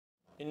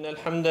إن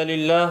الحمد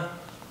لله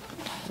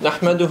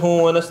نحمده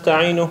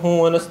ونستعينه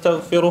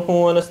ونستغفره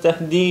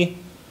ونستهديه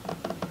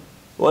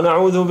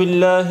ونعوذ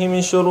بالله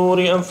من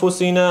شرور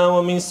أنفسنا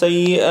ومن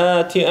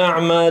سيئات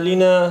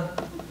أعمالنا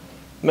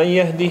من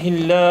يهده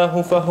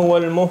الله فهو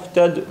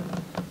المهتد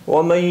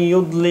ومن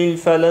يضلل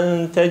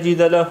فلن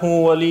تجد له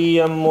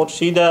وليا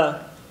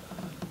مرشدا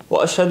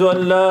وأشهد أن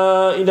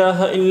لا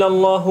إله إلا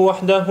الله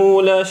وحده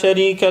لا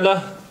شريك له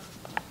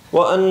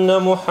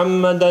وأن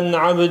محمدا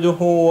عبده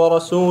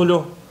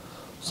ورسوله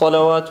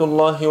صلوات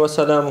الله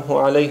وسلامه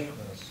عليه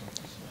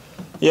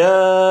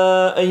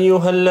يا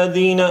أيها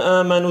الذين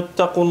آمنوا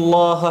اتقوا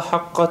الله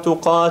حق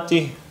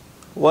تقاته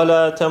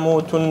ولا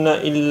تموتن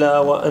إلا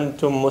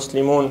وأنتم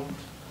مسلمون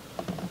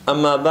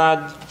أما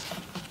بعد.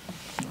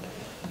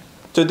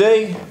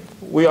 Today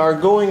we are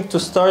going to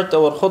start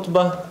our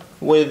khutbah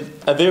with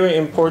a very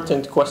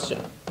important question.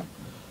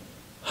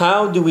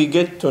 How do we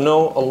get to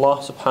know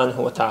Allah subhanahu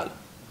wa ta'ala?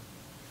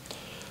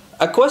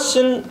 A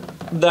question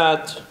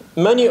that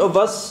many of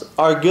us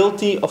are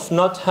guilty of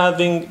not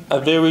having a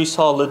very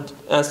solid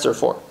answer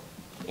for,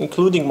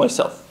 including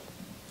myself.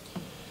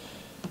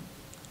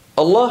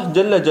 Allah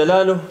Jalla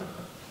Jalaluh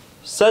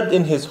said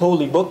in His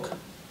holy book,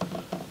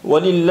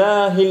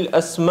 وَلِلَّهِ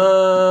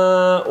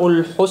الْأَسْمَاءُ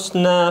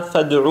الْحُسْنَى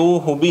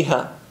فَادْعُوهُ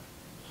بِهَا.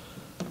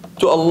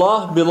 To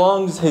Allah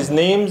belongs His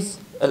names,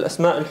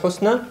 Al-Asma'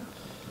 al-Husna,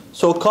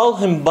 so call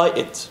Him by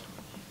it.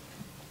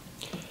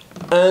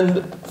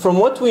 And from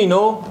what we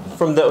know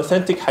from the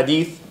authentic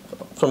hadith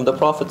from the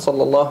Prophet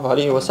sallallahu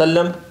alaihi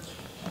wasallam,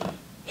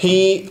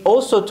 he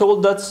also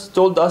told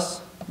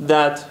us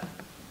that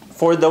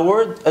for the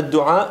word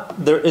ad-du'a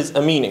there is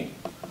a meaning,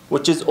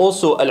 which is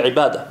also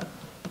al-ibadah.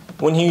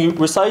 When he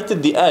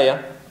recited the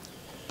ayah,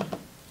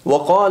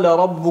 وَقَالَ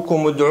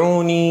رَبُّكُمُ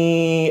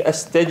ادْعُونِي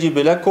أَسْتَجِبْ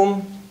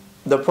لَكُمْ,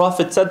 the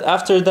Prophet said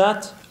after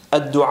that,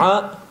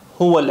 ad-du'a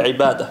huwa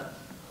al-ibadah.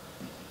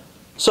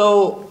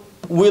 So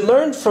we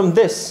learned from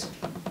this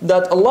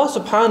that Allah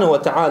subhanahu wa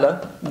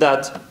ta'ala,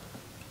 that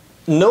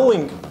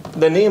knowing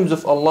the names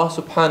of Allah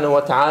subhanahu wa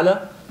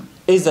ta'ala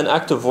is an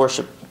act of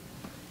worship.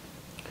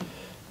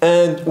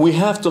 And we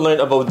have to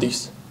learn about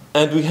these.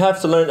 And we have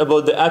to learn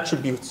about the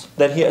attributes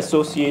that He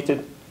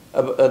associated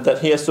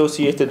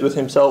with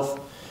Himself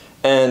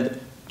and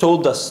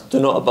told us to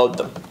know about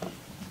them.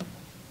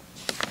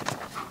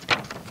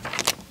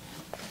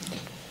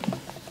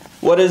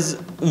 What is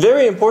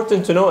very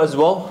important to know as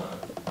well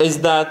is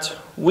that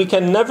we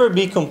can never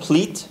be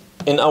complete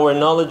in our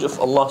knowledge of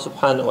Allah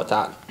subhanahu wa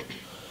ta'ala.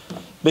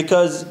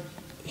 Because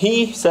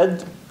He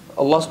said,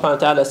 Allah subhanahu wa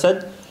ta'ala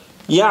said,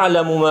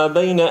 يَعْلَمُ مَا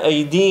بَيْنَ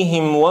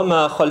أَيْدِيهِمْ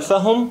وَمَا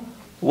خَلْفَهُمْ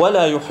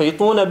وَلَا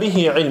يُحِيطُونَ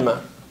بِهِ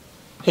عِلْمًا.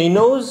 He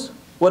knows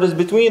what is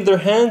between their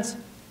hands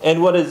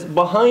and what is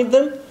behind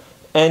them,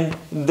 and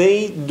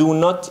they do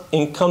not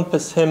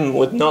encompass Him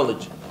with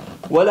knowledge.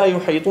 وَلَا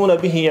يُحِيطُونَ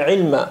بِهِ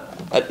عِلْمًا.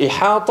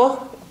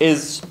 Al-ihata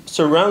is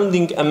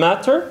surrounding a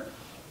matter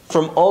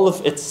from all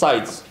of its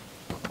sides.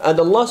 And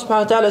Allah subhanahu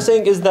wa ta'ala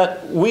saying is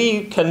that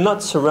we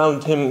cannot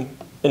surround Him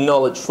in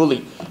knowledge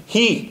fully.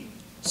 He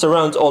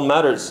surrounds all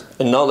matters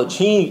in knowledge.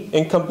 He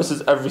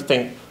encompasses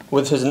everything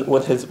with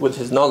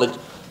his knowledge.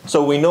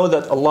 So we know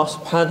that Allah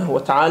subhanahu wa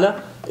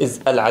ta'ala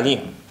is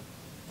Al-Alim.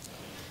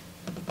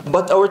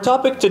 But our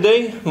topic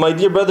today, my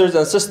dear brothers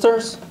and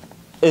sisters,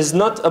 is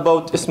not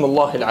about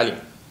Ismullah Al-Alim.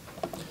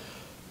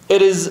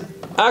 It is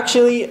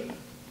actually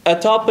a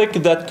topic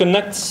that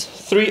connects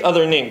three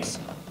other names: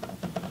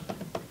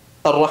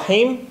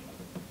 Ar-Rahim,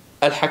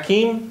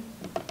 Al-Hakim,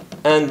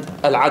 and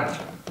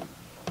Al-Adl.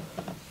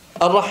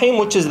 Ar-Rahim,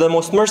 which is the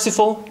most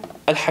merciful,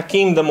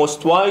 Al-Hakim, the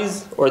most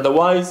wise or the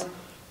wise,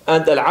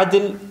 and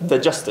Al-Adl, the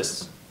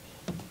justice.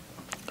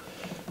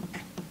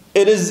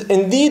 It is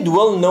indeed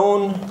well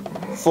known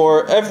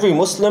for every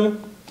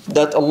Muslim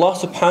that Allah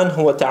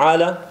subhanahu wa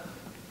ta'ala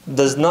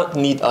does not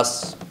need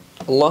us.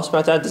 Allah subhanahu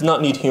wa ta'ala does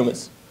not need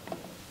humans.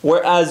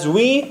 Whereas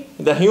we,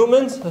 the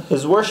humans,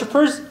 His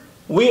worshippers,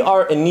 we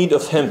are in need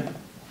of Him.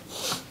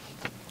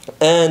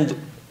 And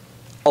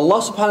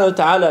Allah subhanahu wa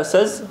ta'ala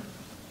says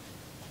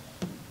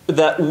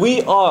that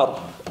we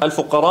are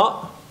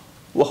al-fuqara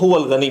wa huwa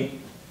al-ghani.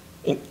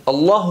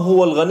 Allah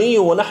huwa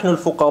al-ghani wa nahnu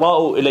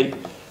al-fuqara'u ilayh.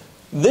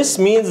 This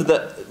means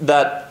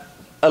that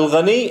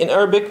al-ghani in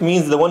Arabic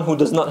means the one who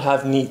does not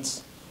have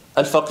needs.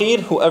 Al-faqir,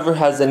 whoever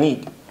has a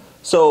need.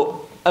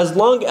 So as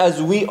long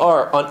as we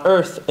are on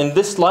earth in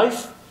this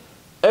life,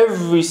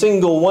 every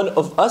single one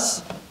of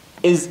us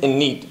is in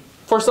need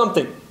for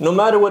something, no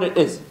matter what it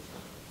is.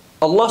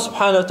 Allah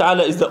subhanahu wa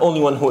ta'ala is the only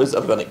one who is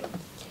al-ghani.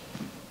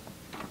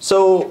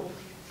 So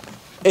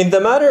in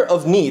the matter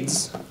of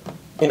needs,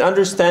 in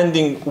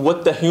understanding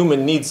what the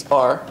human needs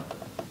are,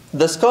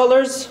 the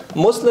scholars,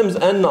 Muslims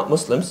and not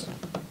Muslims,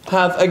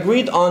 have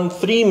agreed on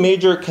three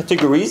major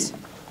categories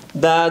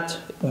that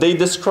they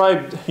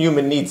described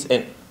human needs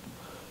in.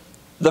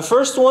 The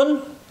first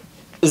one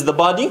is the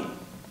body,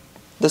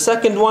 the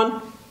second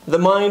one, the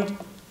mind,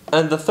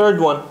 and the third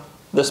one,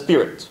 the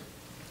spirit.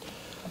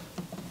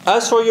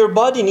 As for your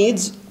body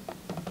needs,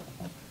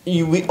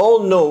 we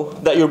all know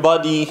that your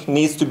body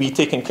needs to be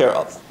taken care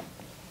of.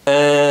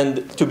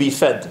 and to be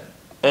fed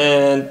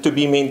and to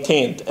be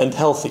maintained and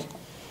healthy.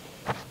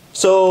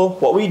 So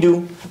what we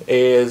do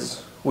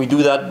is we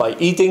do that by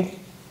eating,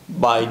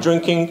 by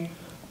drinking,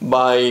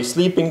 by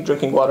sleeping,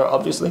 drinking water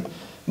obviously,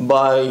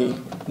 by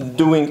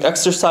doing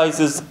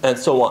exercises and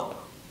so on.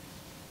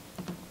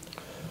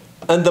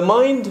 And the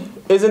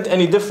mind isn't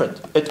any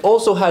different. It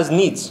also has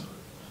needs.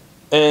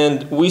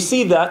 And we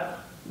see that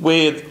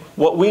with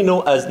what we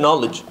know as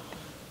knowledge.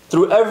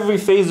 Through every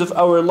phase of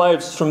our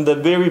lives, from the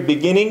very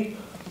beginning,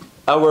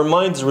 our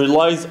minds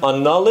relies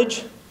on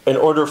knowledge in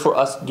order for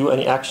us to do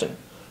any action.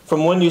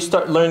 From when you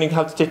start learning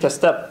how to take a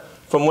step,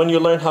 from when you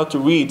learn how to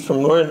read,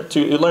 from when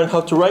you learn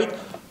how to write,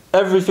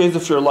 every phase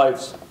of your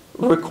lives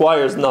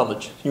requires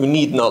knowledge. You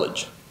need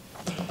knowledge.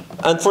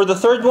 And for the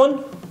third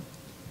one,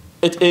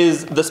 it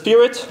is the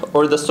spirit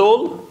or the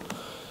soul.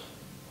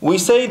 We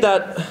say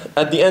that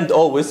at the end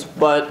always,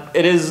 but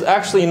it is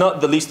actually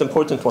not the least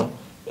important one.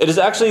 It is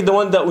actually the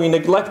one that we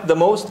neglect the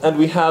most and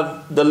we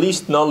have the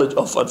least knowledge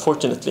of,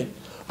 unfortunately.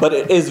 But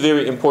it is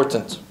very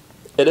important.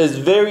 It is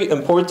very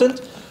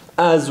important,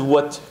 as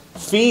what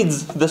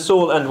feeds the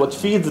soul and what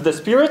feeds the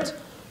spirit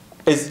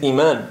is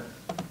iman,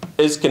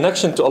 is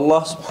connection to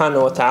Allah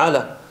subhanahu wa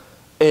ta'ala,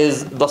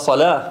 is the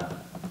salah.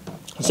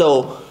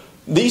 So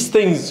these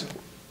things,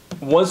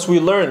 once we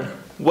learn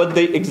what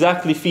they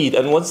exactly feed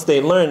and once they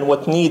learn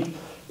what need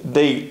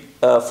they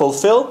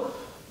fulfill,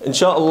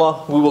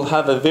 inshallah we will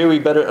have a very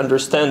better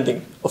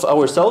understanding of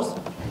ourselves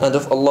and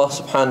of Allah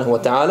subhanahu wa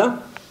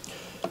ta'ala.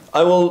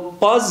 I will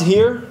pause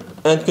here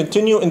and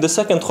continue in the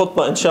second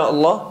khutbah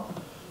inshallah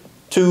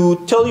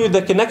to tell you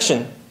the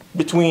connection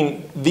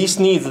between these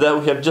needs that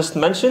we have just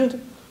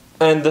mentioned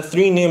and the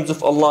three names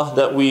of Allah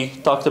that we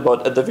talked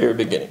about at the very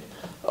beginning.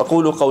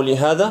 أقول قولي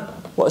هذا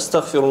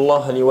وأستغفر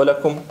الله لي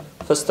ولكم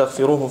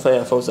فاستغفروه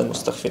فيا فوز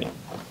المستغفرين.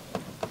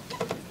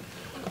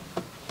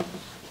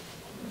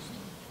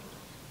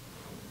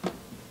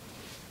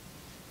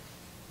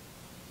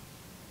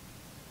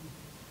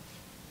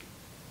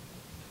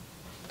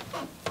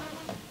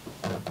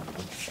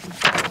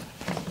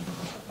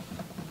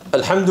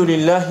 الحمد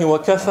لله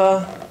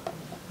وكفى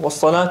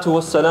والصلاة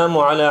والسلام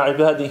على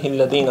عباده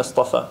الذين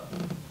اصطفى.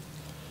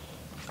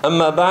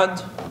 أما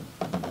بعد,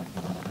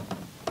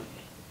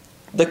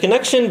 the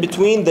connection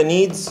between the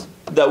needs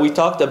that we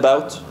talked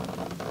about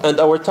and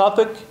our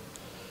topic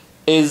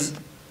is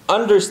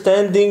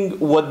understanding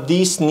what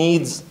these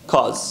needs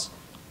cause,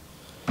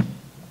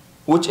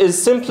 which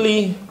is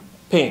simply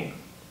pain.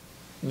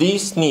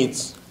 These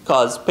needs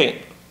cause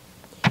pain.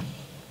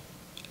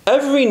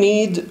 Every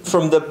need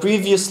from the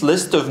previous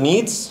list of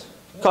needs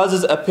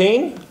causes a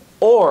pain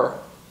or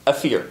a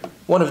fear,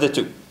 one of the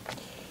two.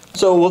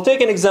 So we'll take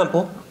an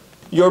example.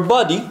 Your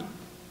body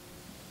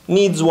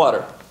needs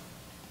water.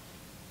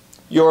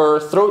 Your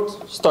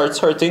throat starts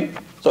hurting,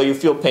 so you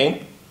feel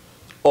pain.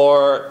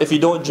 Or if you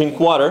don't drink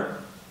water,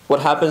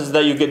 what happens is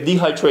that you get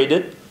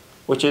dehydrated,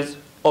 which is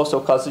also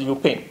causes you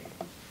pain.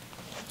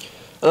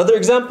 Another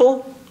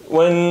example,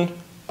 when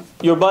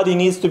your body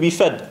needs to be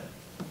fed,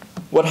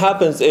 what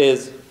happens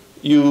is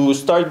you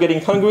start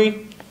getting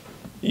hungry,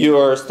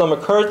 your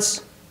stomach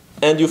hurts,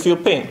 and you feel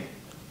pain.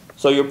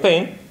 So your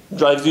pain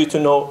drives you to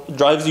know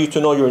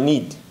your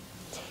need.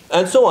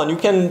 And so on. You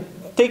can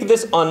take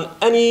this on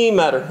any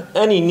matter,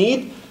 any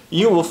need,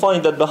 you will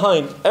find that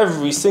behind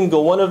every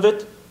single one of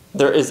it,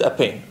 there is a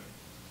pain.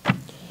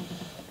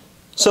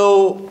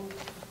 So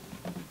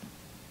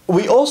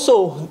we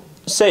also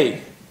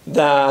say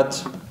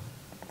that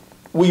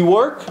we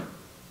work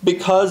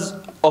because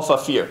of a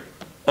fear.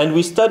 And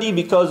we study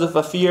because of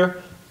a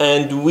fear,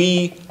 and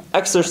we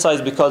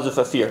exercise because of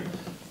a fear.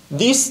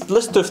 These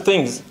list of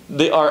things,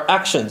 they are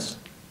actions.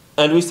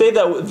 And we say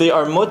that they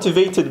are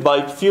motivated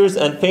by fears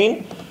and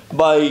pain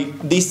by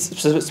these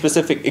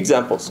specific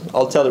examples.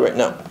 I'll tell you right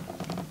now.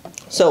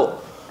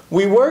 So,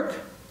 we work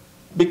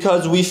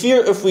because we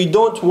fear if we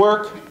don't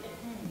work,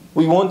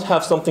 we won't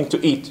have something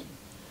to eat.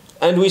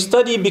 And we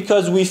study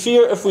because we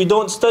fear if we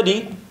don't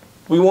study,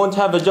 we won't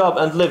have a job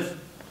and live.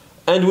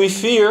 And we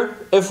fear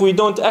if we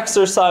don't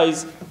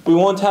exercise, we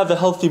won't have a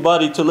healthy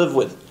body to live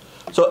with.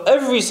 So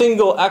every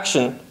single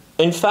action,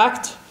 in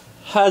fact,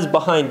 has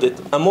behind it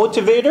a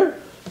motivator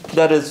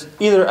that is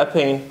either a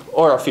pain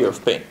or a fear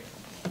of pain.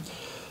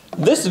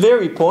 This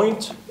very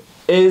point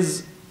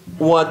is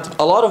what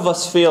a lot of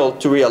us fail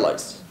to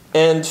realize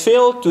and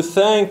fail to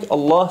thank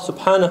Allah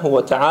subhanahu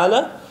wa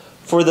ta'ala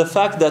for the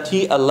fact that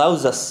He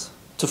allows us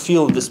to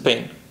feel this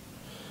pain.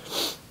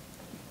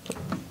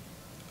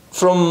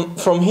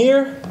 From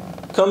here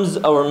comes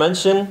our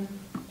mention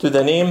to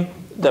the name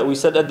that we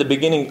said at the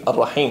beginning,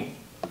 Ar-Rahim.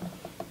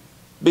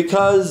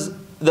 Because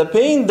the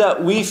pain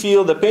that we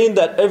feel, the pain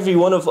that every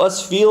one of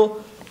us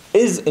feel,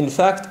 is in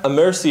fact a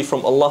mercy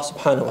from Allah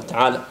subhanahu wa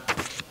ta'ala.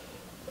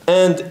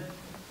 And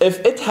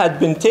if it had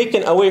been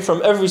taken away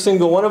from every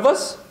single one of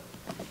us,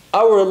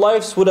 our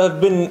lives would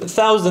have been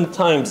 1,000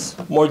 times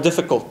more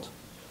difficult.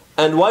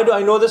 And why do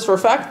I know this for a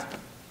fact?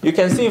 You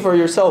can see for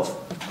yourself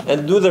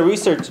and do the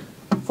research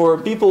for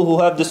people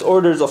who have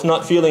disorders of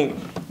not feeling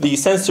the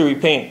sensory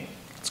pain.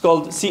 It's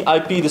called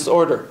CIP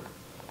disorder.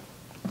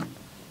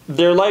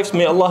 their lives,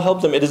 may Allah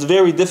help them, it is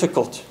very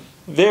difficult.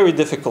 Very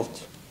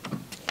difficult.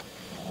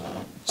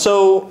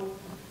 So,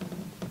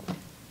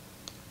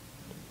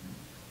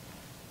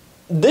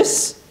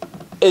 this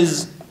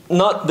is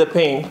not the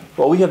pain,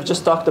 what we have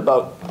just talked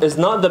about, is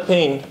not the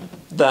pain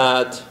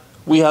that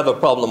we have a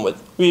problem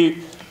with.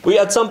 We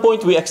at some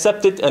point, we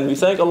accept it and we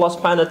thank Allah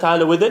subhanahu wa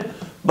ta'ala with it,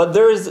 but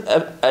there is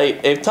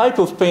a type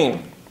of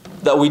pain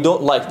that we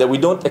don't like, that we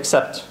don't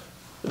accept.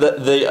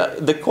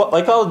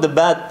 I call it the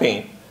bad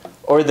pain,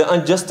 or the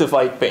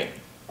unjustified pain,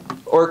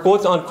 or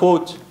quote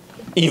unquote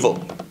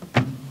evil.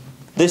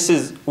 This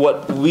is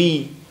what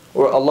we,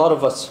 or a lot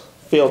of us,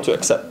 fail to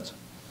accept.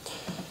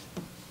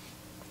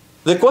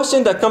 The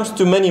question that comes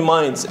to many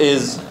minds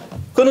is,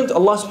 couldn't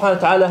Allah subhanahu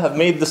wa ta'ala have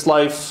made this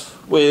life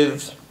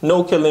with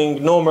no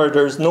killing, no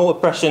murders, no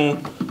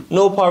oppression,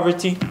 no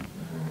poverty?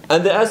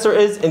 And the answer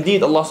is,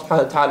 indeed, Allah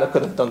subhanahu wa ta'ala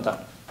could have done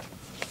that.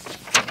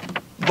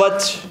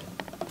 But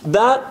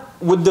that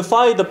would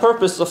defy the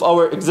purpose of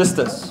our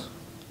existence.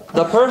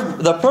 The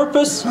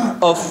purpose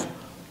of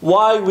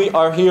why we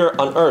are here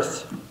on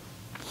earth.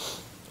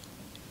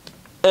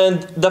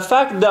 And the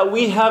fact that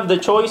we have the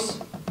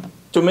choice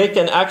to make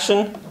an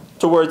action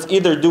towards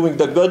either doing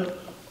the good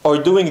or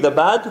doing the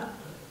bad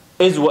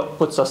is what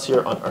puts us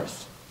here on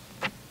earth.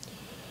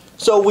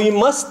 So we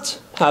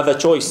must have a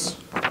choice.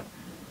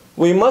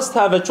 We must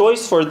have a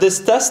choice for this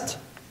test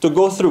to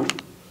go through.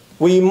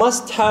 We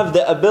must have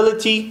the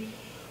ability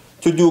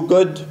to do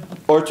good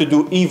or to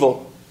do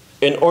evil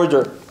in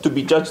order to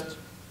be judged.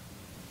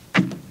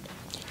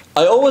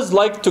 I always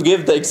like to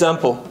give the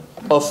example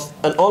of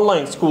an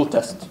online school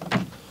test.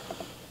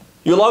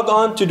 You log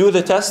on to do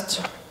the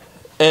test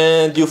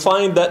and you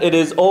find that it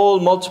is all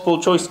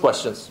multiple choice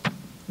questions,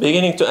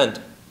 beginning to end.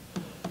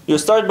 You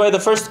start by the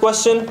first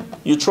question,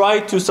 you try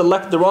to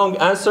select the wrong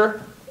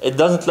answer, it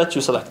doesn't let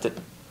you select it.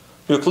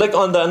 You click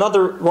on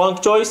another wrong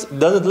choice, it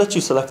doesn't let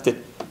you select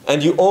it.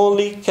 And you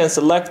only can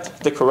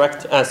select the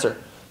correct answer.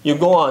 You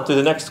go on to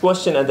the next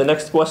question and the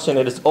next question,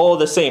 it is all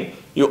the same.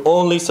 You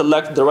only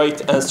select the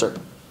right answer.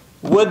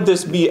 Would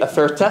this be a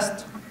fair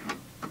test?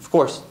 Of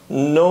course,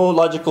 no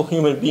logical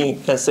human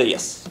being can say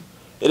yes.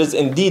 It is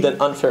indeed an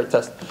unfair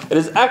test. It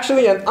is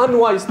actually an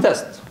unwise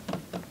test.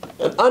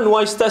 An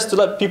unwise test to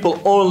let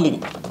people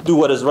only do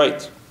what is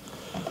right.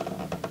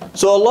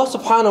 So Allah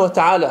subhanahu wa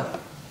ta'ala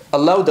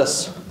allowed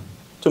us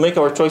to make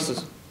our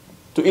choices,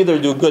 to either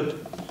do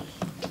good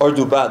or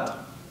do bad.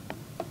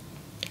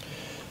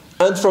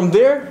 And from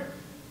there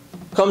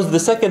comes the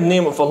second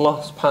name of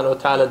Allah subhanahu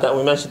wa ta'ala that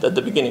we mentioned at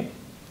the beginning,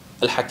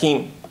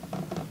 Al-Hakim.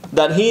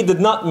 That He did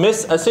not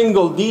miss a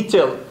single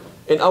detail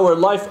in our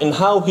life in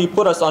how He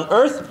put us on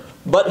earth,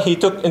 but He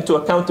took into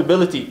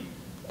accountability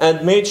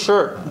and made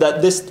sure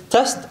that this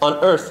test on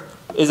earth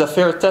is a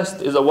fair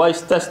test, is a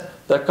wise test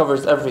that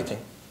covers everything.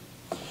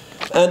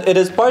 And it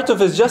is part of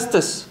His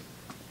justice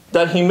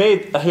that He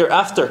made a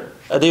hereafter,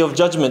 a day of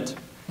judgment,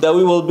 that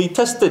we will be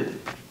tested,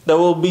 that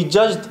we will be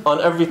judged on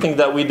everything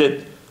that we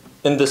did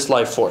in this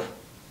life for.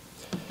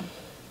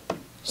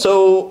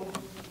 So,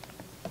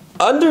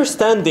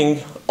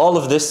 understanding all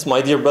of this,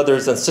 my dear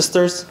brothers and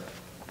sisters,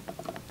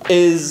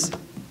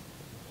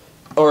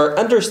 or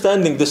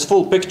understanding this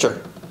full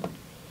picture,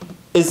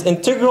 is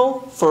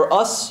integral for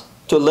us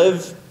to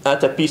live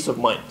at a peace of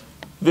mind.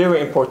 Very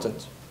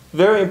important.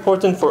 Very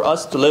important for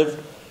us to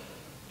live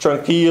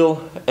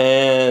tranquil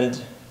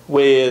and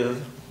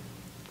with,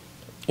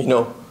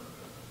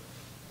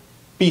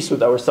 peace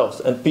with ourselves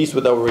and peace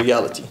with our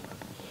reality.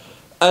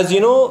 As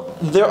you know,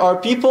 there are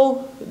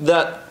people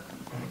that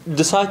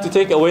decide to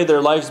take away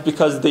their lives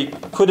because they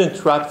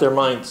couldn't wrap their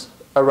minds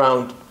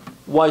around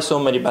why so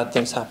many bad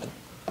things happen.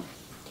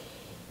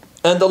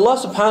 And Allah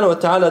subhanahu wa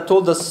ta'ala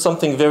told us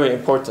something very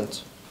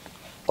important.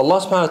 Allah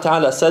subhanahu wa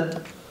ta'ala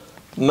said,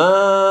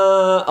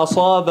 مَا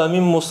أَصَابَ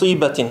مِن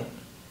مُصِيبَةٍ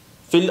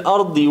فِي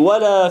الْأَرْضِ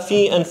وَلَا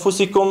فِي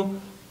أَنفُسِكُمْ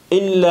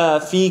إِلَّا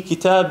فِي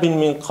كِتَابٍ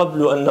مِّن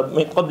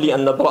قَبْلِ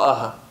أَن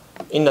نَبْرَأَهَا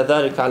إِنَّ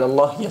ذَلِكَ عَلَى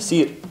اللَّهِ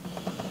يَسِيرٌ.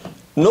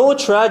 No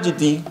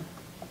tragedy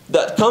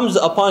that comes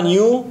upon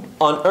you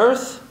on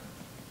earth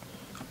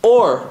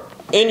or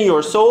in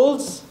your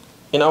souls,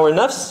 in our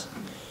nafs,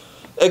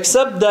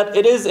 except that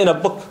it is in a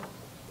book,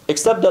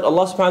 except that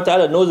Allah subhanahu wa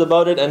ta'ala knows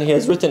about it and He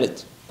has written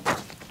it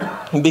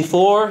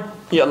before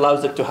He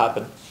allows it to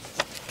happen.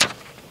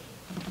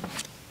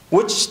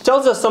 Which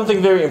tells us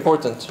something very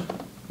important.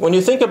 When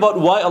you think about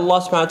why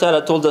Allah subhanahu wa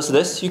ta'ala told us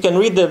this, you can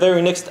read the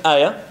very next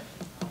ayah,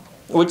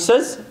 which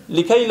says,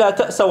 لِكَيْ لَا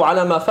تَأْسَوْا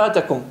عَلَى مَا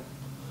فَاتَكُمْ.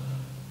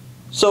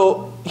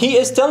 So He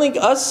is telling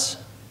us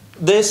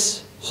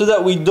this so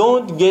that we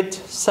don't get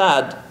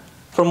sad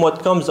from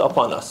what comes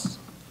upon us.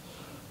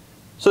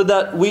 So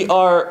that we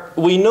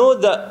know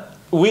that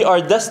we are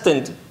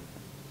destined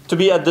to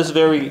be at this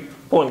very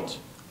point.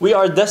 We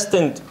are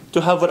destined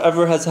to have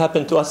whatever has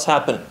happened to us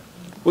happen.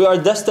 We are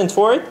destined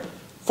for it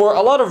for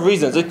a lot of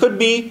reasons. It could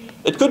be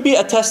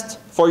a test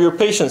for your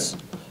patience.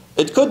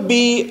 It could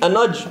be a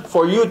nudge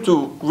for you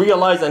to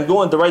realize and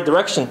go in the right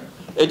direction.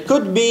 It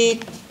could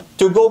be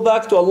to go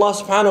back to Allah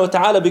subhanahu wa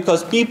ta'ala,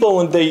 because people,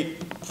 when they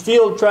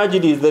feel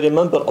tragedies, they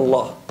remember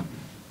Allah.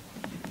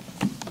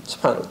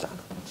 subhanahu wa ta'ala.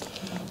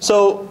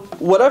 So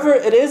whatever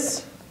it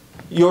is,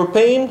 your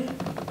pain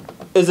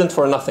isn't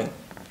for nothing.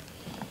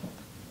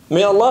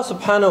 May Allah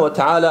subhanahu wa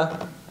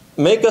ta'ala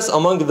make us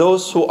among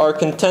those who are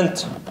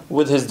content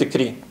with His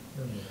decree,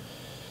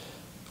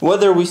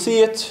 whether we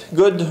see it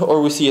good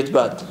or we see it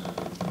bad.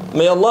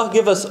 May Allah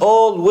give us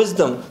all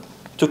wisdom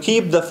to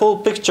keep the full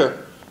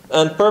picture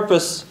and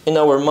purpose in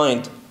our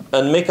mind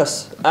and make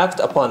us act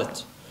upon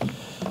it.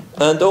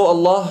 And O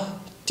Allah,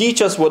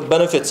 teach us what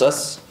benefits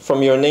us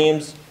from your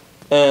names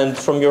and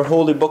from your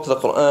holy book, the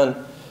Quran,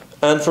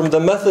 and from the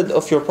method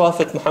of your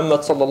Prophet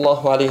Muhammad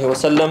sallallahu alayhi wa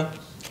sallam.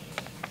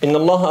 إن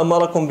الله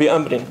أمركم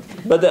بأمر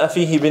بدأ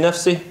فيه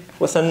بنفسه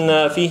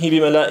وثنى فيه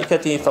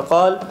بملائكته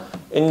فقال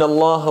إن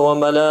الله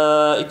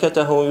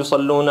وملائكته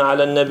يصلون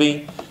على النبي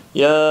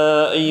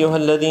يا أيها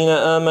الذين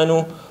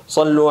آمنوا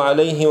صلوا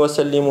عليه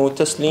وسلموا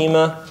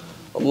تسليما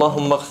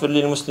اللهم اغفر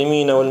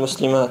للمسلمين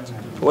والمسلمات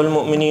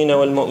والمؤمنين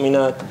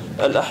والمؤمنات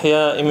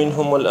الأحياء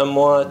منهم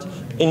والأموات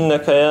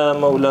إنك يا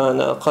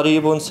مولانا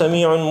قريب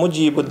سميع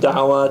مجيب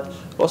الدعوات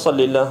وصل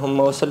اللهم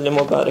وسلم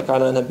وبارك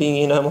على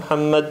نبينا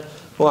محمد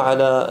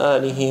وعلى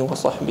آله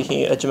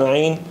وصحبه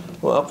أجمعين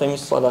وأقم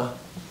الصلاة